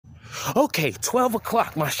Okay, 12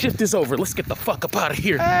 o'clock. My shift is over. Let's get the fuck up out of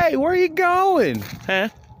here. Hey, where you going? Huh?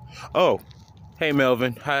 Oh, hey,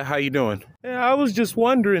 Melvin. How you doing? Yeah, I was just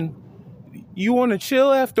wondering, you want to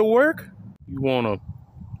chill after work?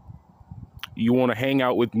 You wanna hang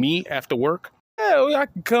out with me after work? Yeah, I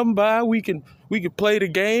can come by. We can play the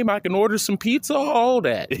game. I can order some pizza, all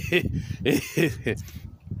that.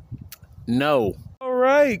 No. All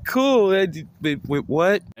right, cool.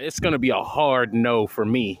 What? It's gonna be a hard no for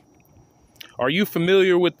me. Are you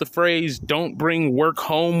familiar with the phrase, don't bring work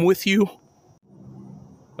home with you?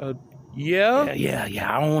 Yeah?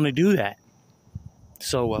 Yeah, I don't want to do that.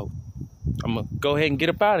 So, I'm gonna go ahead and get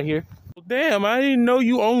up out of here. Well, damn, I didn't know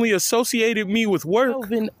you only associated me with work.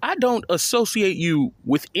 Melvin, I don't associate you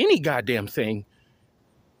with any goddamn thing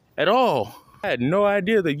at all. I had no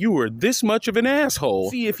idea that you were this much of an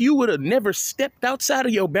asshole. See, if you would have never stepped outside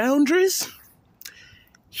of your boundaries,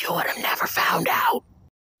 you would have never found out.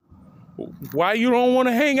 Why you don't want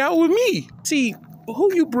to hang out with me? See,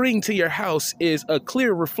 who you bring to your house is a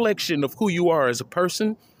clear reflection of who you are as a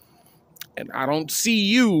person. And I don't see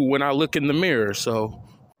you when I look in the mirror, so...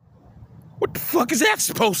 What the fuck is that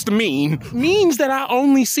supposed to mean? It means that I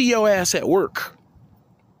only see your ass at work.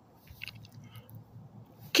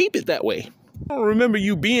 Keep it that way. I don't remember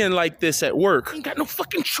you being like this at work. I ain't got no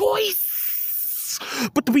fucking choice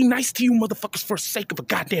but to be nice to you motherfuckers for the sake of a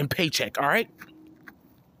goddamn paycheck, all right?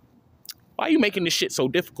 Why are you making this shit so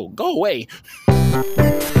difficult? Go away.